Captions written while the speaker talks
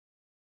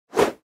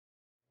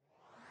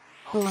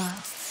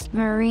Hellow.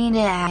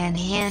 Marina Ann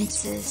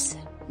Hantzis,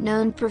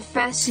 known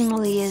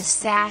professionally as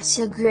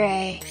Sasha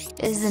Grey,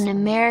 is an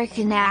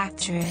American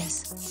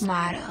actress,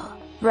 model,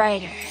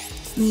 writer,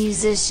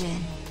 musician,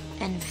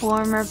 and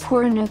former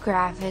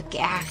pornographic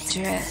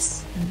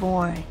actress,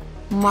 born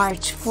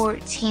March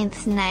 14,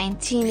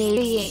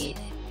 1988,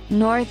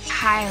 North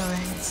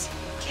Highlands,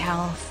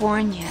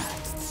 California,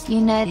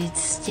 United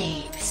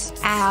States.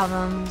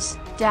 Albums: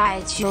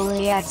 Die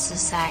Juliette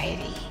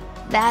Society,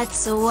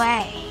 That's the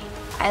Way,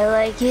 I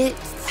Like It,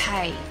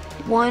 Height,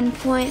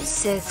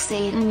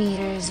 1.68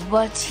 meters.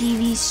 What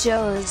TV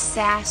show is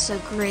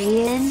Sasha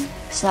Grey in?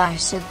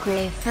 Sasha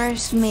Grey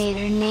first made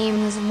her name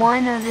as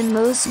one of the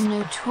most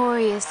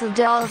notorious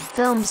adult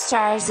film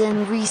stars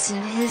in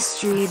recent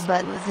history,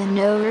 but with a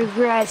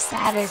no-regrets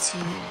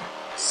attitude.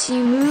 She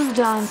moved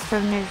on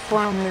from her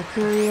former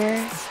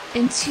career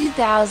in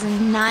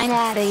 2009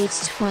 at age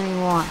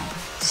 21.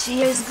 She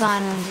has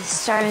gone on to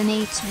star in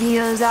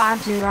HBO's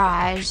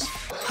Entourage,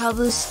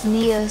 published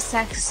NEÜ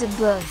SEX, a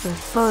book with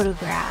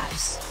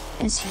photographs,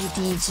 and she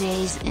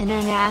DJs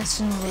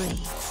internationally.